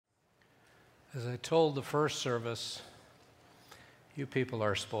As I told the first service, you people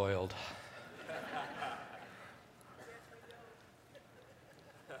are spoiled.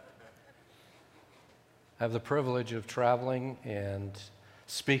 I have the privilege of traveling and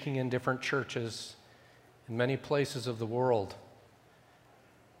speaking in different churches in many places of the world.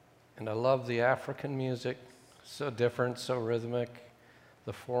 And I love the African music, so different, so rhythmic,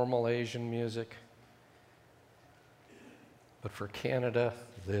 the formal Asian music. But for Canada,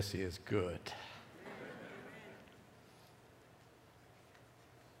 this is good.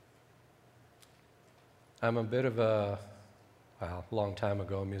 I'm a bit of a long time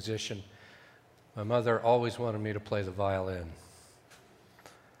ago, musician. My mother always wanted me to play the violin.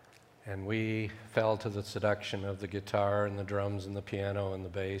 And we fell to the seduction of the guitar and the drums and the piano and the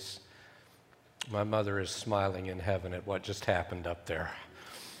bass. My mother is smiling in heaven at what just happened up there.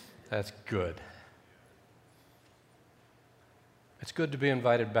 That's good. It's good to be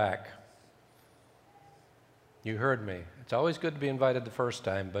invited back. You heard me. It's always good to be invited the first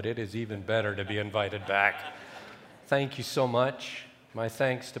time, but it is even better to be invited back. Thank you so much. My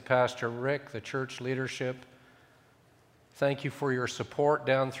thanks to Pastor Rick, the church leadership. Thank you for your support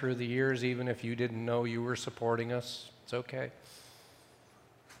down through the years, even if you didn't know you were supporting us. It's okay.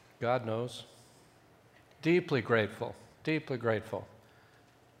 God knows. Deeply grateful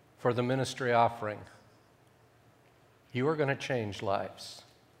for the ministry offering. You are going to change lives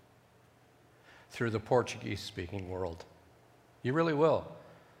through the Portuguese-speaking world. You really will.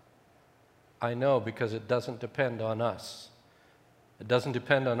 I know, because it doesn't depend on us. It doesn't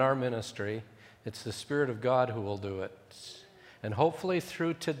depend on our ministry. It's the Spirit of God who will do it. And hopefully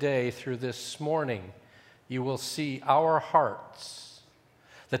through today, through this morning, you will see our hearts.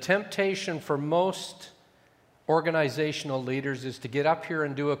 The temptation for most organizational leaders is to get up here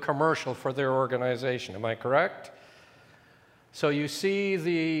and do a commercial for their organization. Am I correct? So you see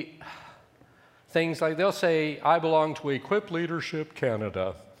the things like, they'll say, I belong to Equip Leadership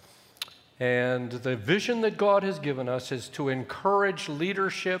Canada. And the vision that God has given us is to encourage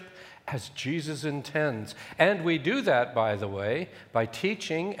leadership as Jesus intends. And we do that, by the way, by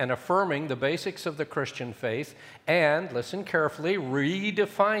teaching and affirming the basics of the Christian faith and, listen carefully,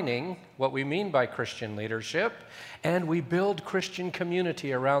 redefining what we mean by Christian leadership. And we build Christian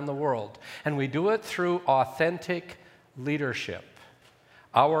community around the world. And we do it through authentic leadership,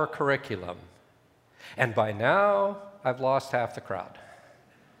 our curriculum. And by now, I've lost half the crowd.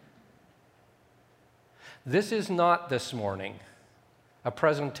 This is not this morning a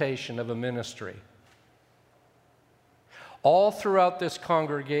presentation of a ministry. All throughout this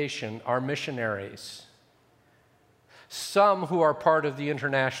congregation are missionaries, some who are part of the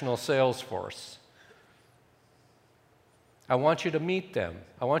international sales force. I want you to meet them.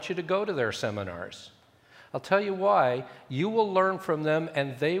 I want you to go to their seminars. I'll tell you why. You will learn from them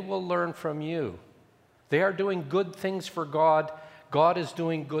and they will learn from you. They are doing good things for God. God is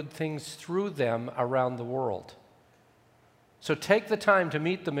doing good things through them around the world. So take the time to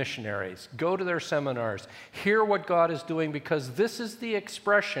meet the missionaries, go to their seminars, hear what God is doing, because this is the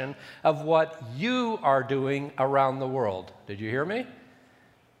expression of what you are doing around the world. Did you hear me?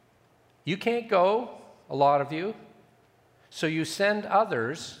 You can't go, a lot of you, so you send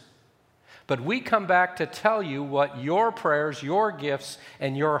others. But we come back to tell you what your prayers, your gifts,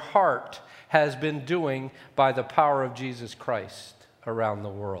 and your heart has been doing by the power of Jesus Christ around the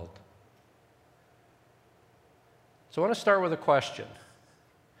world. So I want to start with a question.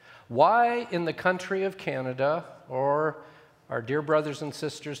 Why in the country of Canada, or our dear brothers and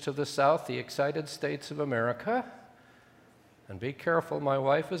sisters to the south, the excited states of America, and be careful, my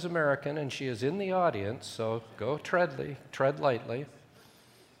wife is American and she is in the audience, so go tread lightly.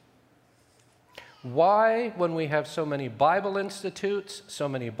 Why, when we have so many Bible institutes, so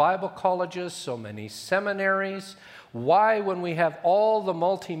many Bible colleges, so many seminaries, why, when we have all the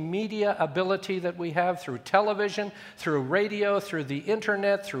multimedia ability that we have through television, through radio, through the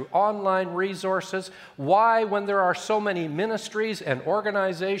internet, through online resources, why, when there are so many ministries and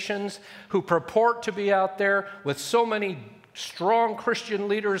organizations who purport to be out there with so many strong Christian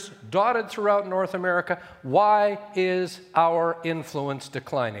leaders dotted throughout North America, why is our influence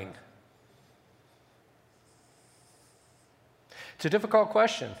declining? It's a difficult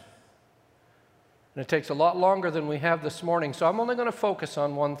question, and it takes a lot longer than we have this morning, so I'm only going to focus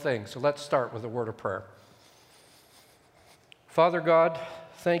on one thing. So let's start with a word of prayer. Father God,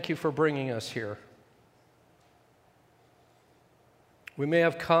 thank you for bringing us here. We may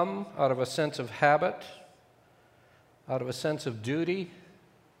have come out of a sense of habit, out of a sense of duty.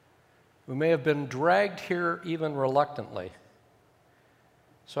 We may have been dragged here even reluctantly.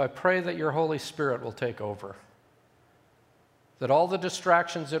 So I pray that your Holy Spirit will take over. that all the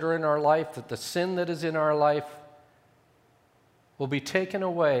distractions that are in our life, that the sin that is in our life will be taken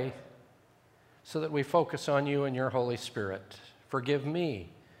away so that we focus on you and your Holy Spirit. Forgive me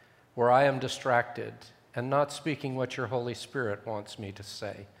where I am distracted and not speaking what your Holy Spirit wants me to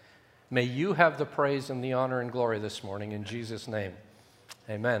say. May you have the praise and the honor and glory this morning in Jesus' name.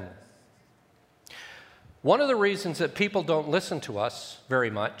 Amen. One of the reasons that people don't listen to us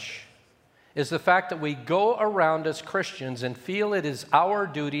very much is the fact that we go around as Christians and feel it is our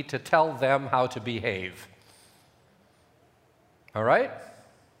duty to tell them how to behave. All right?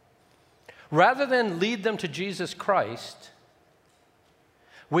 Rather than lead them to Jesus Christ,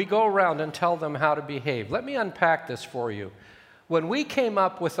 we go around and tell them how to behave. Let me unpack this for you. When we came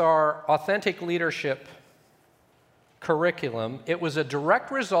up with our authentic leadership curriculum, it was a direct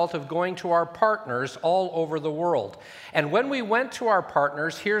result of going to our partners all over the world. And when we went to our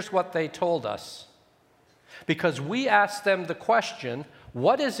partners, here's what they told us. Because we asked them the question,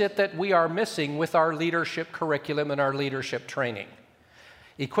 what is it that we are missing with our leadership curriculum and our leadership training?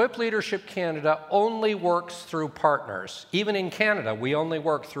 Equip Leadership Canada only works through partners. Even in Canada, we only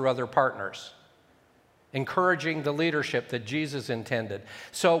work through other partners, encouraging the leadership that Jesus intended.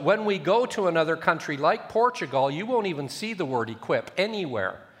 So when we go to another country like Portugal, you won't even see the word equip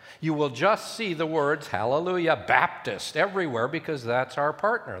anywhere. You will just see the words, hallelujah, Baptist, everywhere, because that's our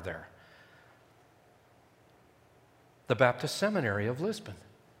partner there. The Baptist Seminary of Lisbon.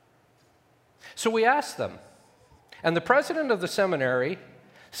 So we asked them, and the president of the seminary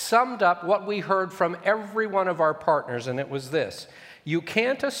summed up what we heard from every one of our partners, and it was this: you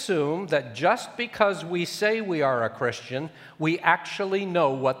can't assume that just because we say we are a Christian, we actually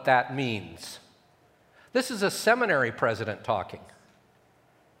know what that means. This is a seminary president talking.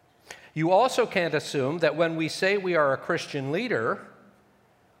 You also can't assume that when we say we are a Christian leader,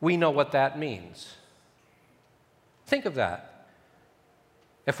 we know what that means. Think of that.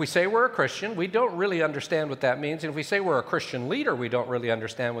 If we say we're a Christian, we don't really understand what that means. And if we say we're a Christian leader, we don't really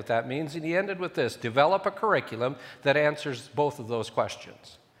understand what that means. And he ended with this: develop a curriculum that answers both of those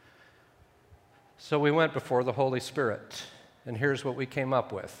questions. So we went before the Holy Spirit, and here's what we came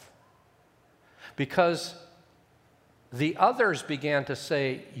up with. Because the others began to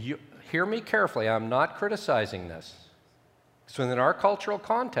say, hear me carefully, I'm not criticizing this. So within our cultural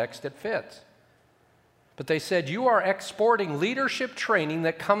context, it fits. But they said, you are exporting leadership training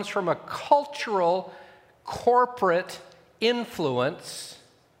that comes from a cultural, corporate influence,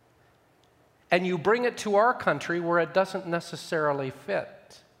 and you bring it to our country where it doesn't necessarily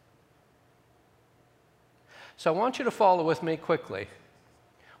fit. So I want you to follow with me quickly.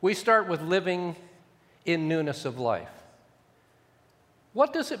 We start with living in newness of life.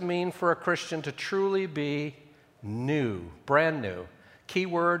 What does it mean for a Christian to truly be new, brand new?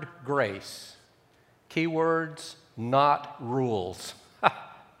 Keyword, grace. Keywords, not rules.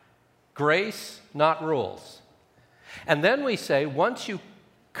 Grace, not rules. And then we say, once you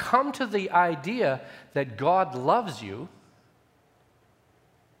come to the idea that God loves you,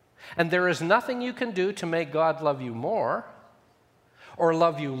 and there is nothing you can do to make God love you more or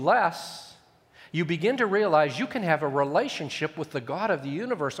love you less, you begin to realize you can have a relationship with the God of the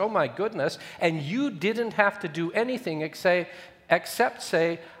universe, oh my goodness, and you didn't have to do anything except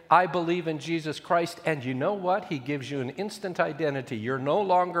say, I believe in Jesus Christ, and you know what? He gives you an instant identity. You're no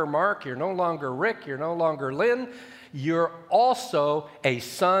longer Mark, you're no longer Rick, you're no longer Lynn. You're also a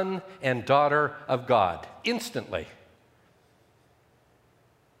son and daughter of God, instantly.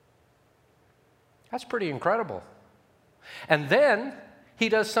 That's pretty incredible. And then he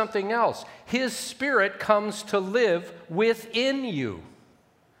does something else. His Spirit comes to live within you.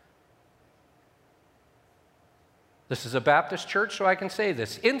 This is a Baptist church, so I can say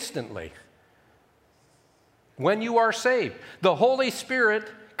this instantly. When you are saved, the Holy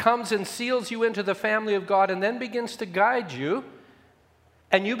Spirit comes and seals you into the family of God and then begins to guide you,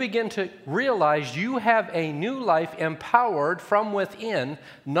 and you begin to realize you have a new life empowered from within,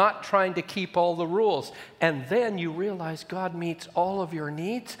 not trying to keep all the rules. And then you realize God meets all of your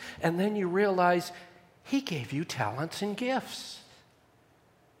needs, and then you realize He gave you talents and gifts.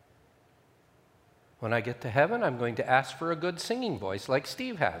 When I get to heaven, I'm going to ask for a good singing voice like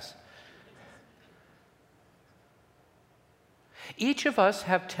Steve has. Each of us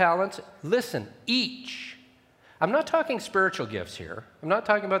have talents. Listen, each. I'm not talking spiritual gifts here. I'm not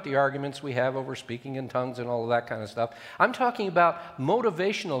talking about the arguments we have over speaking in tongues and all of that kind of stuff. I'm talking about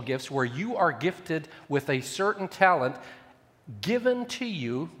motivational gifts where you are gifted with a certain talent given to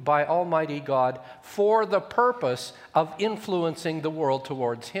you by Almighty God for the purpose of influencing the world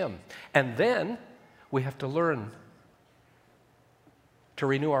towards Him. And then we have to learn to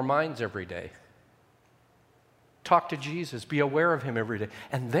renew our minds every day. Talk to Jesus. Be aware of him every day.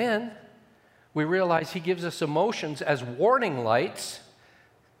 And then we realize he gives us emotions as warning lights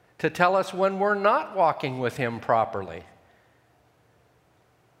to tell us when we're not walking with him properly.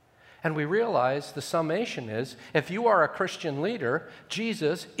 And we realize the summation is, if you are a Christian leader,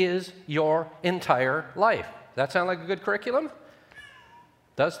 Jesus is your entire life. That sound like a good curriculum?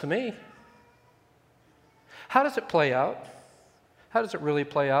 Does to me. How does it play out? How does it really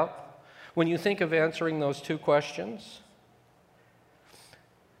play out? When you think of answering those two questions,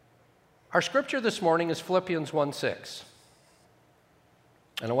 our scripture this morning is Philippians 1:6.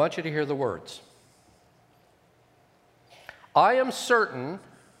 And I want you to hear the words. I am certain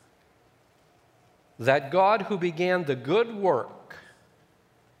that God who began the good work,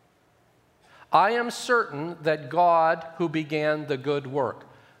 I am certain that God who began the good work.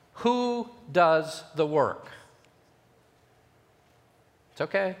 Who does the work? It's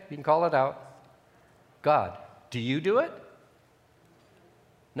okay, you can call it out. God. Do you do it?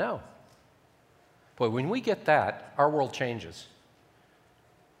 No. Boy, when we get that, our world changes.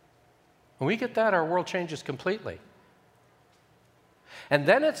 When we get that, our world changes completely. And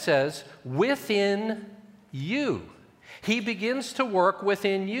then it says, within you. He begins to work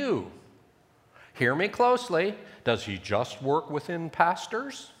within you. Hear me closely. Does he just work within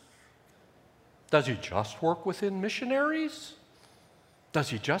pastors? Does he just work within missionaries? Does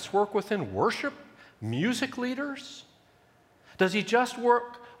he just work within worship, music leaders? Does he just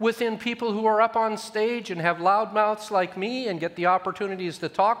work within people who are up on stage and have loud mouths like me and get the opportunities to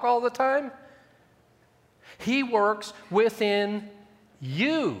talk all the time? He works within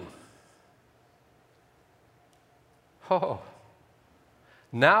you. Oh,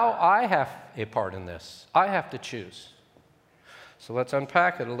 now I have a part in this. I have to choose. So let's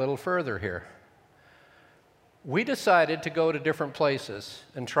unpack it a little further here. We decided to go to different places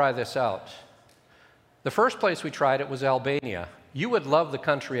and try this out. The first place we tried it was Albania. You would love the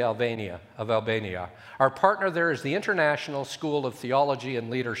country Albania. Our partner there is the International School of Theology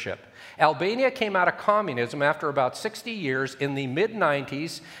and Leadership. Albania came out of communism after about 60 years in the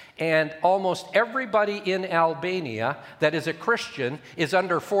mid-90s, and almost everybody in Albania that is a Christian is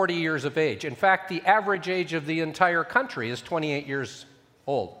under 40 years of age. In fact, the average age of the entire country is 28 years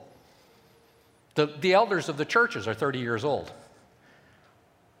old. The elders of the churches are 30 years old.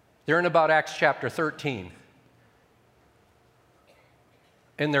 They're in about Acts chapter 13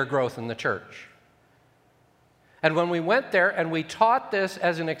 in their growth in the church. And when we went there and we taught this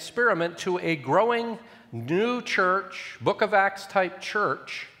as an experiment to a growing new church, Book of Acts type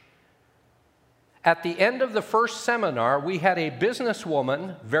church, at the end of the first seminar, we had a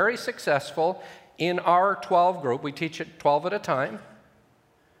businesswoman, very successful, in our 12 group. We teach it 12 at a time.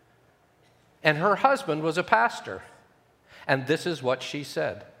 And her husband was a pastor. And this is what she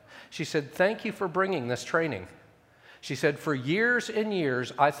said. She said, "Thank you for bringing this training." She said, "For years and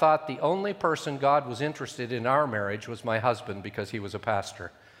years, I thought the only person God was interested in our marriage was my husband because he was a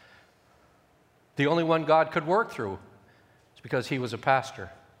pastor. The only one God could work through is because he was a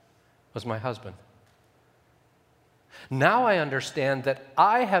pastor, was my husband. Now I understand that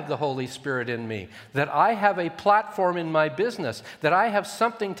I have the Holy Spirit in me, that I have a platform in my business, that I have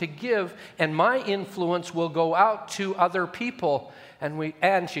something to give, and my influence will go out to other people."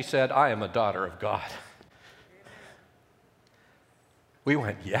 And she said, "I am a daughter of God." We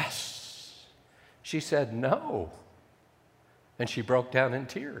went, "Yes." She said, "No." And she broke down in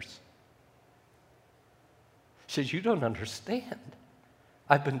tears. She said, "You don't understand.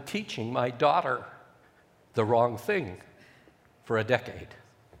 I've been teaching my daughter the wrong thing for a decade."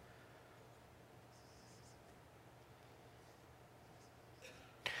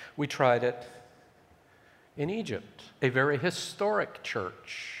 We tried it in Egypt, a very historic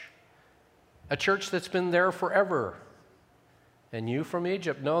church, a church that's been there forever. And you from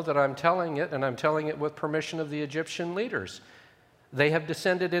Egypt know that I'm telling it, and I'm telling it with permission of the Egyptian leaders. They have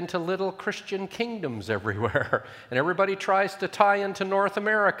descended into little Christian kingdoms everywhere, and everybody tries to tie into North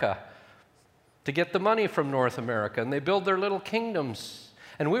America to get the money from North America, and they build their little kingdoms.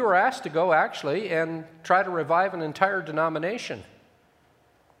 And we were asked to go, actually, and try to revive an entire denomination.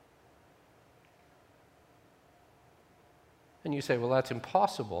 And you say, "Well, that's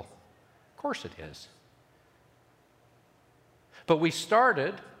impossible." Of course it is. But we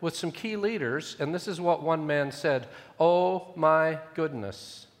started with some key leaders, and this is what one man said, "Oh my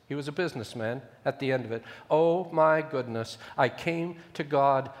goodness." He was a businessman at the end of it. "Oh my goodness, I came to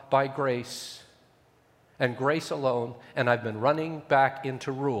God by grace and grace alone, and I've been running back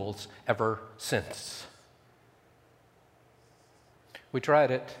into rules ever since." We tried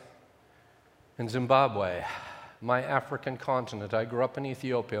it in Zimbabwe, my African continent. I grew up in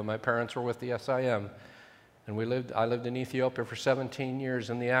Ethiopia. My parents were with the SIM. And I lived in Ethiopia for 17 years,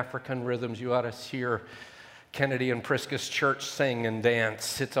 and the African rhythms, you ought to hear Kennedy and Priscus Church sing and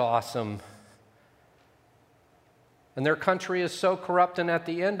dance. It's awesome. And their country is so corrupt, and at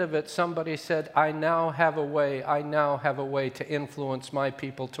the end of it, somebody said, I now have a way to influence my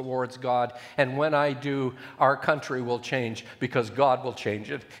people towards God. And when I do, our country will change because God will change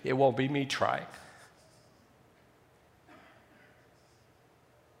it. It won't be me trying.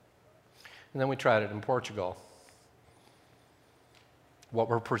 And then we tried it in Portugal. What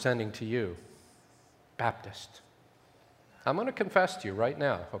we're presenting to you, Baptist. I'm going to confess to you right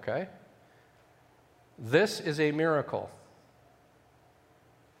now, okay? This is a miracle.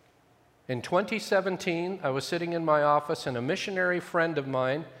 In 2017, I was sitting in my office, and a missionary friend of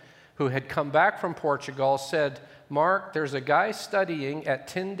mine who had come back from Portugal said, Mark, there's a guy studying at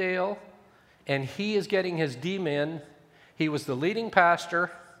Tyndale, and he is getting his DMin. He was the leading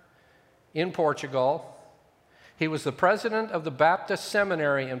pastor in Portugal. He was the president of the Baptist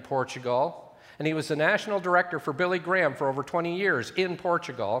Seminary in Portugal. And he was the national director for Billy Graham for over 20 years in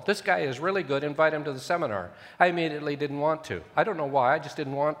Portugal. This guy is really good. Invite him to the seminar. I immediately didn't want to. I don't know why. I just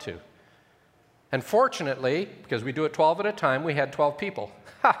didn't want to. And fortunately, because we do it 12 at a time, we had 12 people.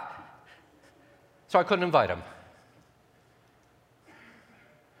 So I couldn't invite him.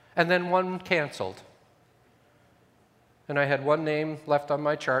 And then one canceled. And I had one name left on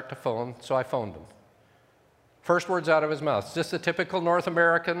my chart to phone, so I phoned him. First words out of his mouth, is this the typical North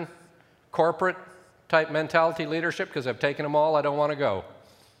American corporate type mentality leadership? Because I've taken them all, I don't want to go.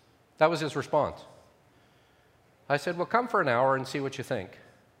 That was his response. I said, well, come for an hour and see what you think.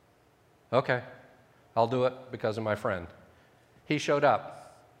 Okay, I'll do it because of my friend. He showed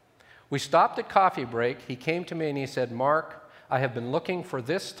up. We stopped at coffee break. He came to me and he said, Mark, I have been looking for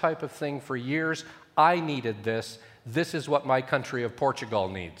this type of thing for years. I needed this. This is what my country of Portugal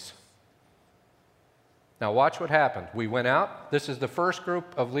needs. Now watch what happened. We went out. This is the first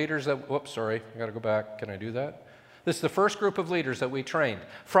group of leaders that, whoops, sorry, I got to go back. Can I do that? This is the first group of leaders that we trained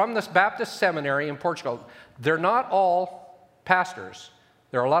from this Baptist seminary in Portugal. They're not all pastors.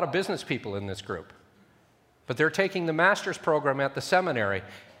 There are a lot of business people in this group. But they're taking the master's program at the seminary.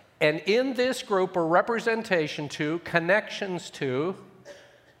 And in this group are representation to, connections to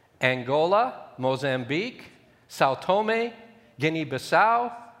Angola, Mozambique, Sao Tome,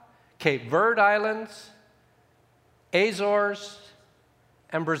 Guinea-Bissau, Cape Verde Islands, Azores,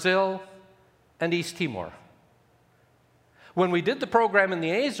 and Brazil, and East Timor. When we did the program in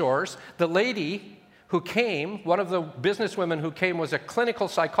the Azores, the lady who came, one of the businesswomen who came was a clinical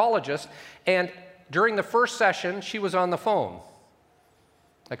psychologist, and during the first session, she was on the phone,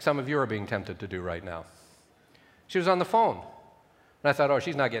 like some of you are being tempted to do right now. She was on the phone. And I thought, oh,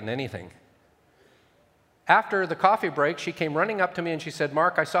 she's not getting anything. After the coffee break, she came running up to me and she said,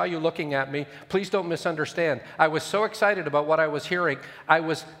 Mark, I saw you looking at me. Please don't misunderstand. I was so excited about what I was hearing. I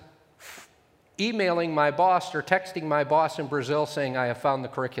was emailing my boss or texting my boss in Brazil saying, I have found the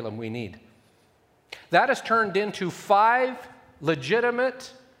curriculum we need. That has turned into 5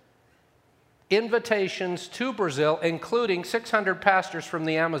 legitimate invitations to Brazil, including 600 pastors from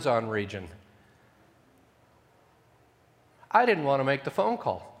the Amazon region. I didn't want to make the phone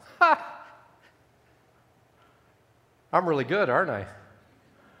call. Ha! I'm really good, aren't I?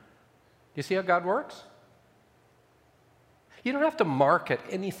 You see how God works? You don't have to market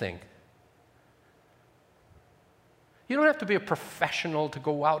anything. You don't have to be a professional to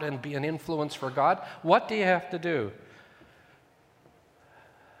go out and be an influence for God. What do you have to do?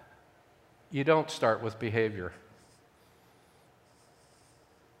 You don't start with behavior.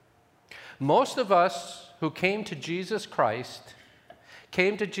 Most of us who came to Jesus Christ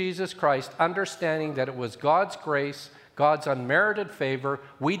understanding that it was God's grace, God's unmerited favor.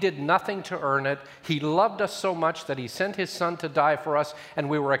 We did nothing to earn it. He loved us so much that He sent His Son to die for us, and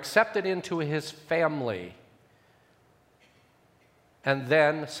we were accepted into His family. And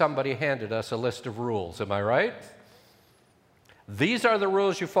then somebody handed us a list of rules. Am I right? These are the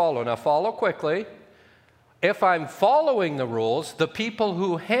rules you follow. Now follow quickly. If I'm following the rules, the people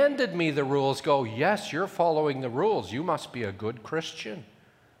who handed me the rules go, yes, you're following the rules. You must be a good Christian.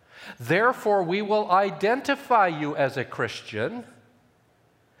 Therefore, we will identify you as a Christian.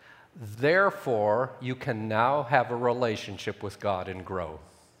 Therefore, you can now have a relationship with God and grow.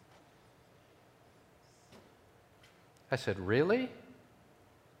 I said, really?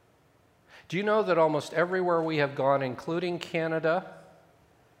 Do you know that almost everywhere we have gone, including Canada,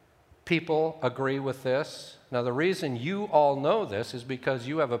 people agree with this? Now, the reason you all know this is because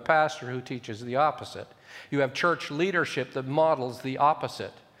you have a pastor who teaches the opposite. You have church leadership that models the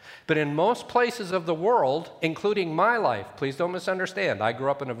opposite. But in most places of the world, including my life, please don't misunderstand, I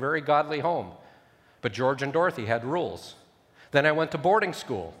grew up in a very godly home. But George and Dorothy had rules. Then I went to boarding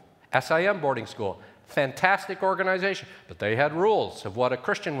school, SIM boarding school. Fantastic organization, but they had rules of what a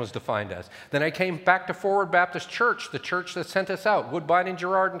Christian was defined as. Then I came back to Forward Baptist Church, the church that sent us out, Woodbine and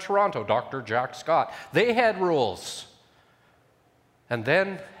Gerard in Toronto, Dr. Jack Scott. They had rules. And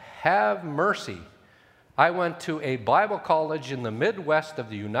then, have mercy, I went to a Bible college in the Midwest of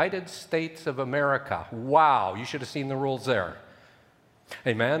the United States of America. Wow, you should have seen the rules there.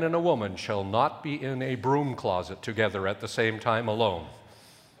 A man and a woman shall not be in a broom closet together at the same time alone.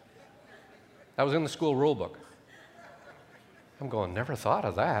 That was in the school rule book. I'm going, never thought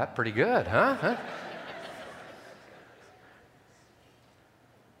of that. Pretty good, huh?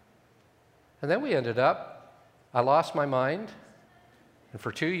 And then we ended up, I lost my mind, and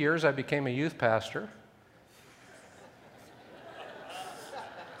for 2 years I became a youth pastor.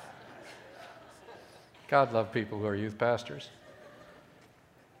 God love people who are youth pastors.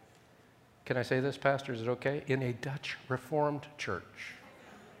 Can I say this, Pastor? Is it okay? In a Dutch Reformed church.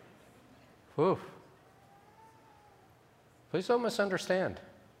 Whew. Please don't misunderstand.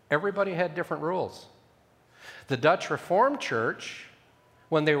 Everybody had different rules. The Dutch Reformed Church,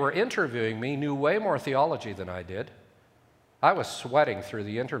 when they were interviewing me, knew way more theology than I did. I was sweating through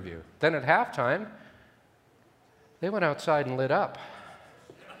the interview. Then at halftime, they went outside and lit up.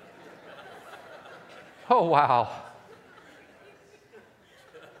 Oh, wow.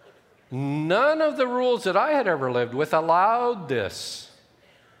 None of the rules that I had ever lived with allowed this.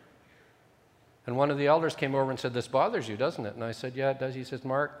 And one of the elders came over and said, this bothers you, doesn't it? And I said, yeah, it does. He says,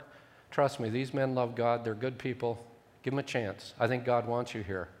 Mark, trust me, these men love God. They're good people. Give them a chance. I think God wants you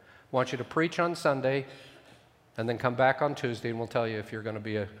here. Wants you to preach on Sunday and then come back on Tuesday and we'll tell you if you're going to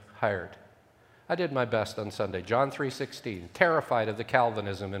be hired. I did my best on Sunday. John 3:16, terrified of the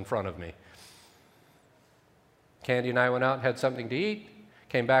Calvinism in front of me. Candy and I went out and had something to eat.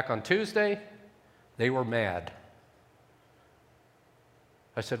 Came back on Tuesday. They were mad.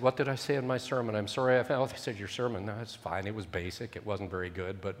 I said, what did I say in my sermon? I'm sorry. Oh, they said, your sermon. No, it's fine. It was basic. It wasn't very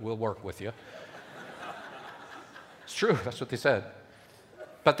good, but we'll work with you. It's true. That's what they said.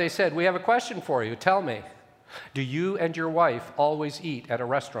 But they said, we have a question for you. Tell me, do you and your wife always eat at a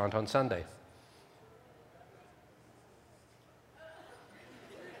restaurant on Sunday?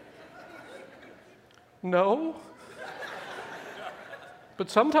 No. But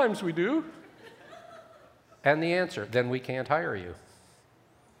sometimes we do. And the answer, then we can't hire you.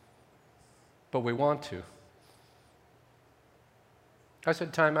 But we want to. I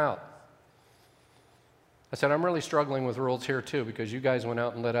said, time out. I said, I'm really struggling with rules here too because you guys went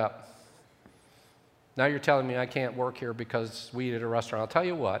out and lit up. Now you're telling me I can't work here because we eat at a restaurant. I'll tell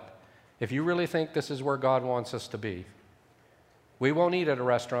you what, if you really think this is where God wants us to be, we won't eat at a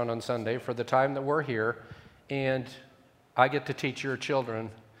restaurant on Sunday for the time that we're here, and I get to teach your children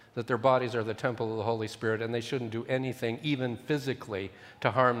that their bodies are the temple of the Holy Spirit and they shouldn't do anything, even physically,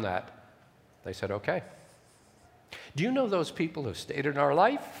 to harm that. They said, okay. Do you know those people who stayed in our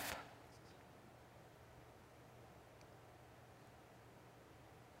life?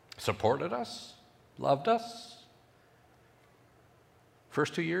 Supported us, loved us.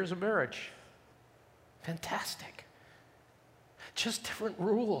 First 2 years of marriage. Fantastic. Just different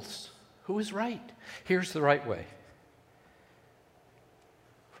rules. Who is right? Here's the right way.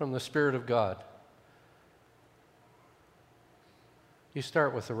 From the Spirit of God. You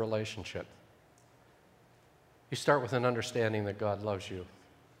start with a relationship. You start with an understanding that God loves you.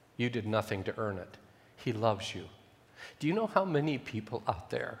 You did nothing to earn it. He loves you. Do you know how many people out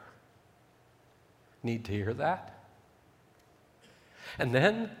there need to hear that? And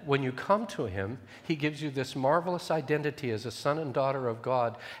then when you come to Him, He gives you this marvelous identity as a son and daughter of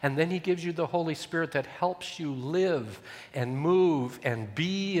God. And then He gives you the Holy Spirit that helps you live and move and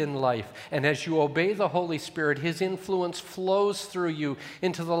be in life. And as you obey the Holy Spirit, His influence flows through you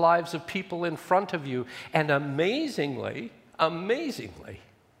into the lives of people in front of you. And amazingly,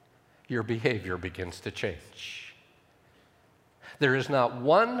 your behavior begins to change. There is not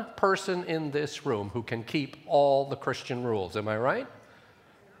one person in this room who can keep all the Christian rules. Am I right?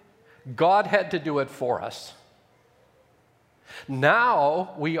 God had to do it for us.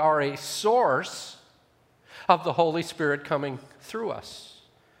 Now we are a source of the Holy Spirit coming through us.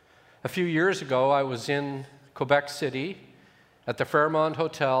 A few years ago, I was in Quebec City at the Fairmont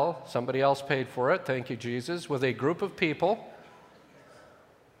Hotel. Somebody else paid for it, thank you, Jesus, with a group of people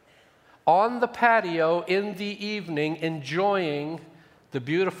on the patio in the evening enjoying the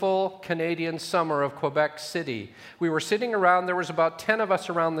beautiful Canadian summer of Quebec City. We were sitting around, there was about 10 of us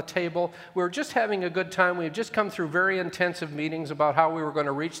around the table. We were just having a good time. We had just come through very intensive meetings about how we were going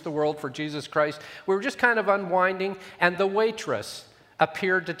to reach the world for Jesus Christ. We were just kind of unwinding, and the waitress,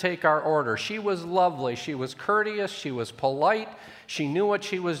 appeared to take our order. She was lovely, she was courteous, she was polite, she knew what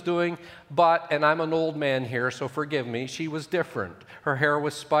she was doing, but, and I'm an old man here, so forgive me, she was different. Her hair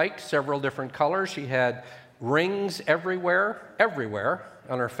was spiked, several different colors. She had rings everywhere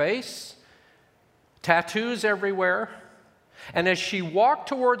on her face, tattoos everywhere. And as she walked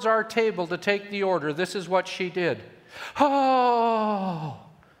towards our table to take the order, this is what she did. Oh!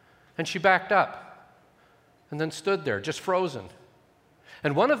 And she backed up and then stood there, just frozen.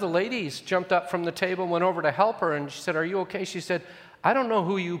 And one of the ladies jumped up from the table, went over to help her, and she said, "Are you okay?" She said, "I don't know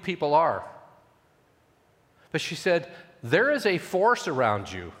who you people are." But she said, "There is a force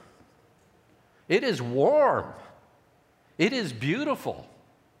around you. It is warm. It is beautiful.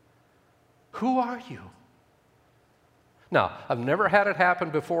 Who are you?" Now, I've never had it happen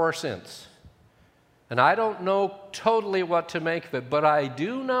before or since. And I don't know totally what to make of it, but I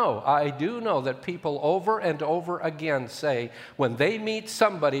do know that people over and over again say when they meet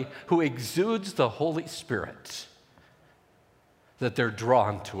somebody who exudes the Holy Spirit, that they're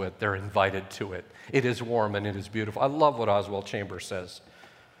drawn to it, they're invited to it. It is warm and it is beautiful. I love what Oswald Chambers says.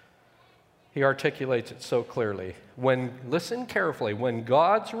 He articulates it so clearly. Listen carefully, when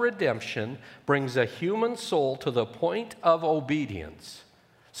God's redemption brings a human soul to the point of obedience,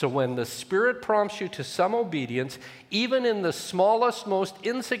 so when the Spirit prompts you to some obedience, even in the smallest, most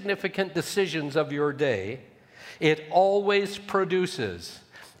insignificant decisions of your day, it always produces,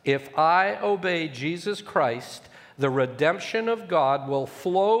 if I obey Jesus Christ, the redemption of God will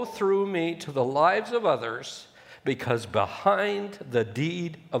flow through me to the lives of others, because behind the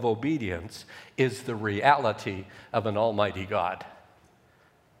deed of obedience is the reality of an almighty God.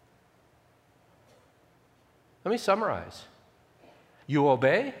 Let me summarize. You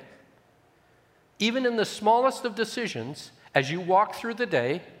obey, even in the smallest of decisions, as you walk through the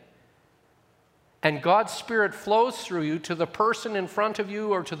day, and God's Spirit flows through you to the person in front of you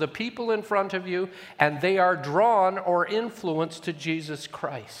or to the people in front of you, and they are drawn or influenced to Jesus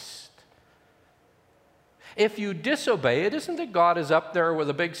Christ. If you disobey, it isn't that God is up there with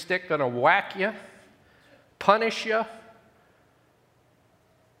a big stick going to whack you, punish you.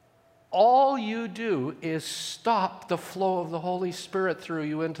 All you do is stop the flow of the Holy Spirit through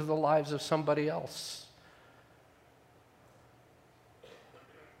you into the lives of somebody else.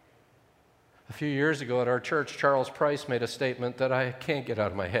 A few years ago at our church, Charles Price made a statement that I can't get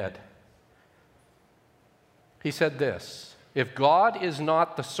out of my head. He said this: if God is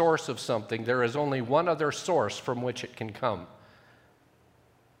not the source of something, there is only one other source from which it can come.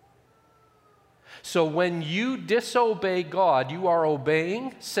 So when you disobey God, you are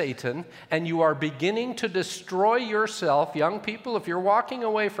obeying Satan, and you are beginning to destroy yourself. Young people, if you're walking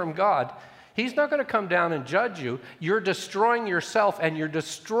away from God, He's not going to come down and judge you. You're destroying yourself, and you're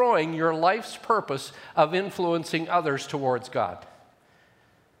destroying your life's purpose of influencing others towards God.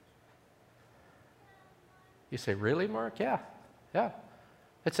 You say, "Really, Mark?" Yeah.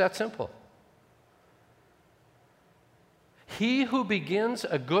 It's that simple. He who begins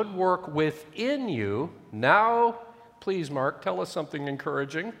a good work within you, now, please, Mark, tell us something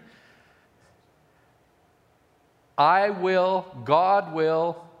encouraging. God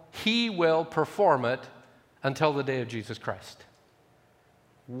will, He will perform it until the day of Jesus Christ.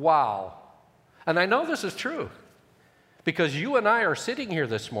 Wow. And I know this is true because you and I are sitting here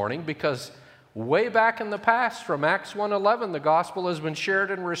this morning because way back in the past, from Acts 1:11, the gospel has been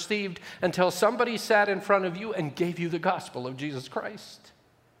shared and received until somebody sat in front of you and gave you the gospel of Jesus Christ.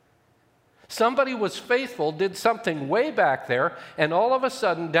 Somebody was faithful, did something way back there, and all of a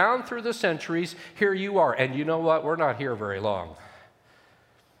sudden, down through the centuries, here you are. And you know what? We're not here very long.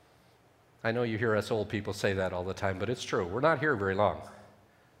 I know you hear us old people say that all the time, but it's true. We're not here very long.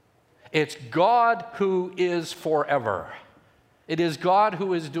 It's God who is forever. It is God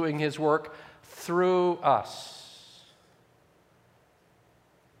who is doing His work through us.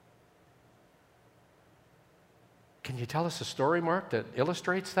 Can you tell us a story, Mark, that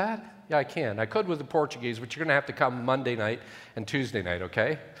illustrates that? Yeah, I can. I could with the Portuguese, but you're going to have to come Monday night and Tuesday night,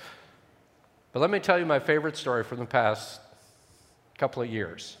 okay? But let me tell you my favorite story from the past couple of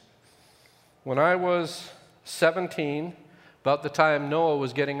years. When I was 17, about the time Noah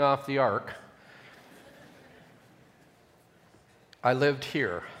was getting off the ark, I lived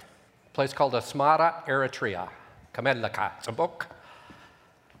here, a place called Asmara, Eritrea. Kamellaka, it's a book.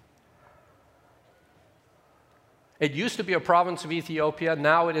 It used to be a province of Ethiopia.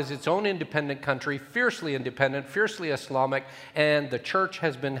 Now it is its own independent country, fiercely independent, fiercely Islamic, and the church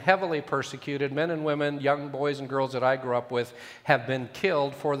has been heavily persecuted. Men and women, young boys and girls that I grew up with have been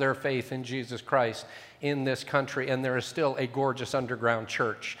killed for their faith in Jesus Christ in this country, and there is still a gorgeous underground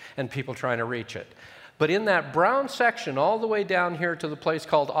church and people trying to reach it. But in that brown section, all the way down here to the place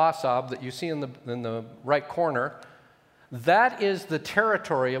called Asab that you see in the right corner, that is the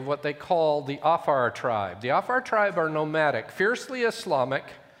territory of what they call the Afar tribe. The Afar tribe are nomadic, fiercely Islamic.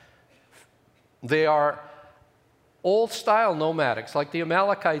 They are old-style nomadics, like the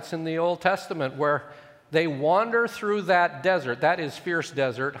Amalekites in the Old Testament, where they wander through that desert. That is fierce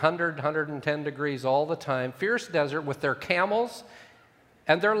desert, 100, 110 degrees all the time. Fierce desert with their camels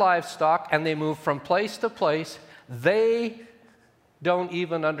and their livestock, and they move from place to place. They don't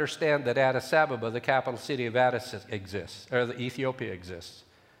even understand that Addis Ababa, the capital city of Addis, exists, or that Ethiopia exists.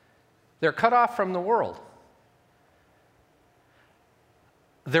 They're cut off from the world.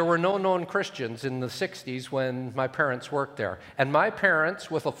 There were no known Christians in the 60s when my parents worked there. And my parents,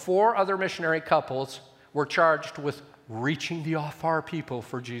 with 4 other missionary couples, were charged with reaching the Afar people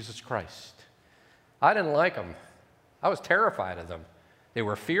for Jesus Christ. I didn't like them. I was terrified of them. They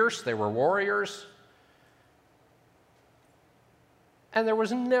were fierce, they were warriors, and there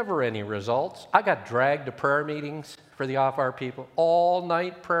was never any results. I got dragged to prayer meetings for the Afar people,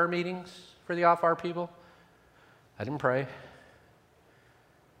 all-night prayer meetings for the Afar people. I didn't pray.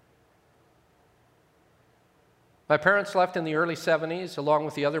 My parents left in the early 70s, along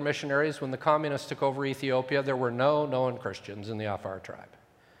with the other missionaries. When the communists took over Ethiopia, there were no known Christians in the Afar tribe.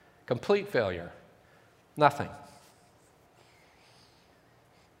 Complete failure. Nothing.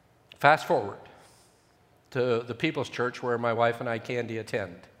 Fast forward to the People's Church where my wife and I, Candy,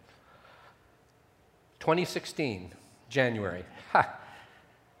 attend. 2016, January. Ha!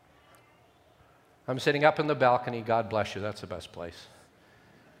 I'm sitting up in the balcony. God bless you, that's the best place.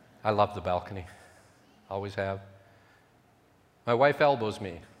 I love the balcony. Always have. My wife elbows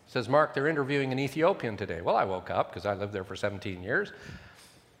me, says, "Mark, they're interviewing an Ethiopian today." Well, I woke up because I lived there for 17 years.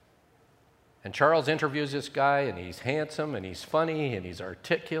 And Charles interviews this guy, and he's handsome, and he's funny, and he's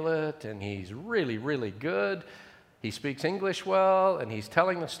articulate, and he's really, really good. He speaks English well, and he's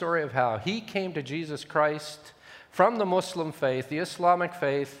telling the story of how he came to Jesus Christ from the Muslim faith, the Islamic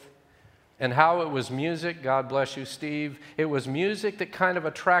faith, and how it was music. God bless you, Steve. It was music that kind of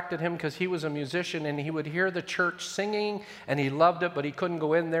attracted him because he was a musician, and he would hear the church singing, and he loved it, but he couldn't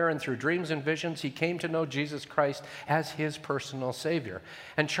go in there, and through dreams and visions, he came to know Jesus Christ as his personal Savior.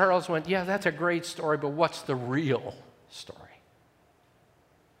 And Charles went, "Yeah, that's a great story, but what's the real story?"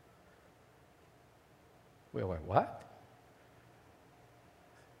 We went, "What?"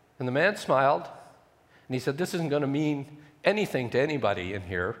 And the man smiled, and he said, "This isn't going to mean anything to anybody in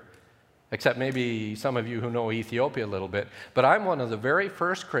here, except maybe some of you who know Ethiopia a little bit, but I'm one of the very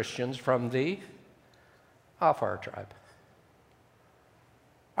first Christians from the Afar tribe."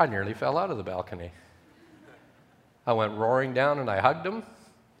 I nearly fell out of the balcony. I went roaring down and I hugged him.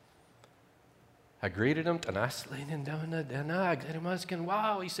 I greeted him.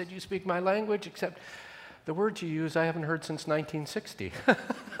 Wow, he said, "You speak my language, except the words you use I haven't heard since 1960.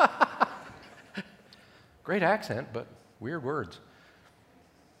 Great accent, but weird words.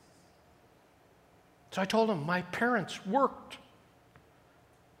 So I told him, my parents worked.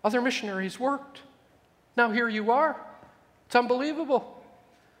 Other missionaries worked. Now here you are. It's unbelievable.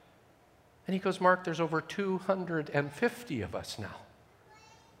 And he goes, "Mark, there's over 250 of us now.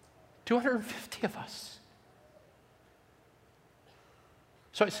 250 of us."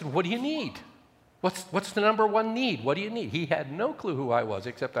 So I said, "What do you need? What's the number one need? What do you need?" He had no clue who I was,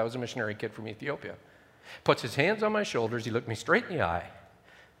 except I was a missionary kid from Ethiopia. Puts his hands on my shoulders. He looked me straight in the eye.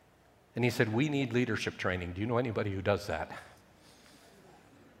 And he said, "We need leadership training. Do you know anybody who does that?"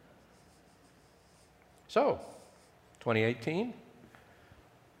 So, 2018,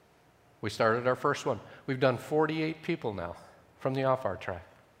 we started our first one. We've done 48 people now from the Afar tribe,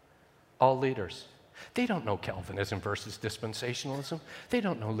 all leaders. They don't know Calvinism versus dispensationalism. They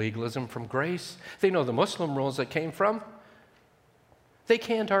don't know legalism from grace. They know the Muslim rules that came from. They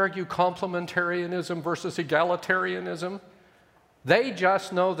can't argue complementarianism versus egalitarianism. They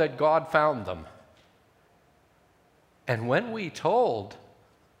just know that God found them. And when we told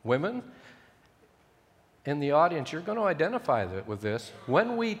women in the audience, you're going to identify with this,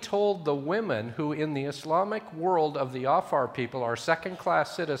 when we told the women who in the Islamic world of the Afar people are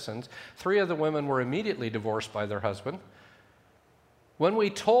second-class citizens, 3 of the women were immediately divorced by their husband. When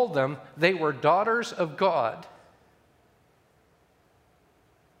we told them they were daughters of God,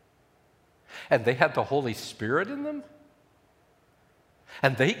 and they had the Holy Spirit in them,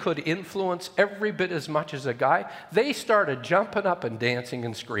 and they could influence every bit as much as a guy, they started jumping up and dancing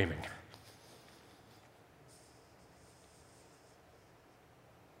and screaming.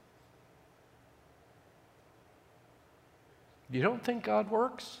 You don't think God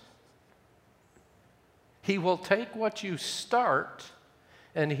works? He will take what you start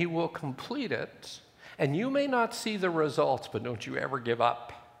and he will complete it. And you may not see the results, but don't you ever give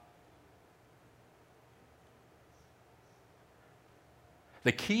up.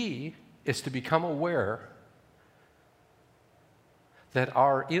 The key is to become aware that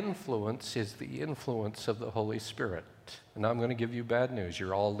our influence is the influence of the Holy Spirit. And I'm going to give you bad news.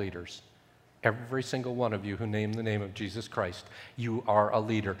 You're all leaders. Every single one of you who name the name of Jesus Christ, you are a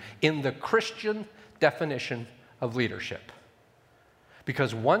leader in the Christian definition of leadership.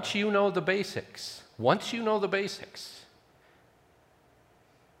 Because once you know the basics,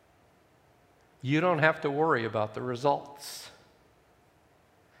 you don't have to worry about the results.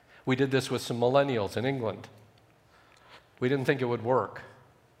 We did this with some millennials in England. We didn't think it would work.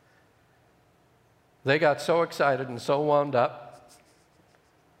 They got so excited and so wound up.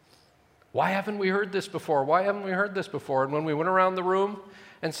 Why haven't we heard this before? Why haven't we heard this before? And when we went around the room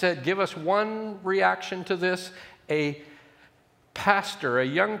and said, give us one reaction to this, a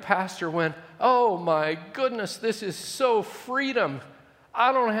young pastor went, oh my goodness, this is so freedom.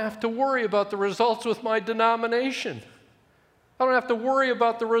 I don't have to worry about the results with my denomination. I don't have to worry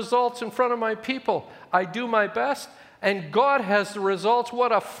about the results in front of my people. I do my best, and God has the results.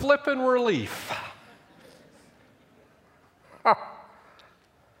 What a flippin' relief.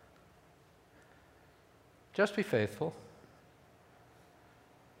 Just be faithful.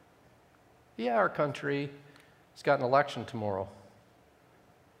 Yeah, our country has got an election tomorrow.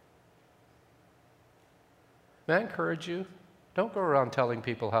 May I encourage you, don't go around telling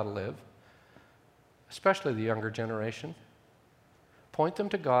people how to live, especially the younger generation. Point them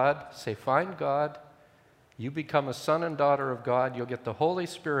to God, say, find God. You become a son and daughter of God, you'll get the Holy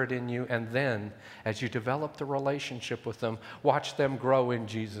Spirit in you, and then, as you develop the relationship with them, watch them grow in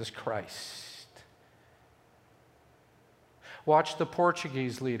Jesus Christ. Watch the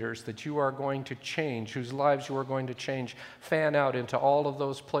Portuguese leaders that you are going to change, whose lives you are going to change, fan out into all of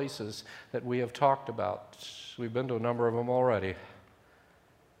those places that we have talked about. We've been to a number of them already.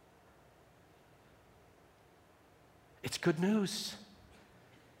 It's good news.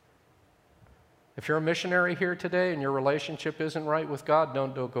 If you're a missionary here today and your relationship isn't right with God,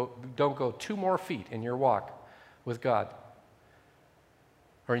 don't go 2 more feet in your walk with God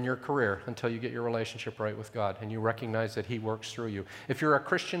or in your career until you get your relationship right with God and you recognize that He works through you. If you're a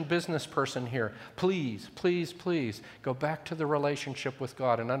Christian business person here, please, please, please go back to the relationship with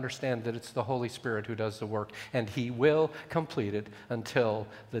God and understand that it's the Holy Spirit who does the work, and He will complete it until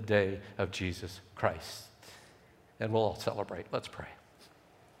the day of Jesus Christ. And we'll all celebrate. Let's pray.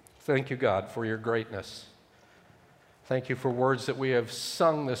 Thank you, God, for your greatness. Thank you for words that we have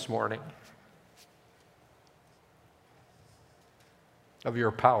sung this morning of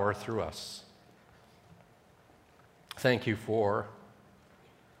your power through us. Thank you for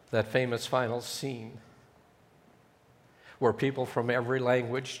that famous final scene where people from every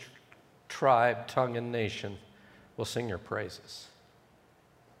language, tribe, tongue, and nation will sing your praises.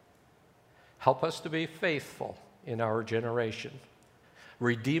 Help us to be faithful in our generation,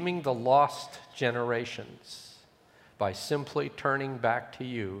 redeeming the lost generations by simply turning back to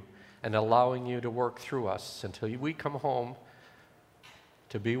you and allowing you to work through us until we come home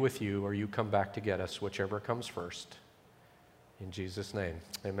to be with you, or you come back to get us, whichever comes first. In Jesus' name,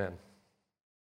 amen.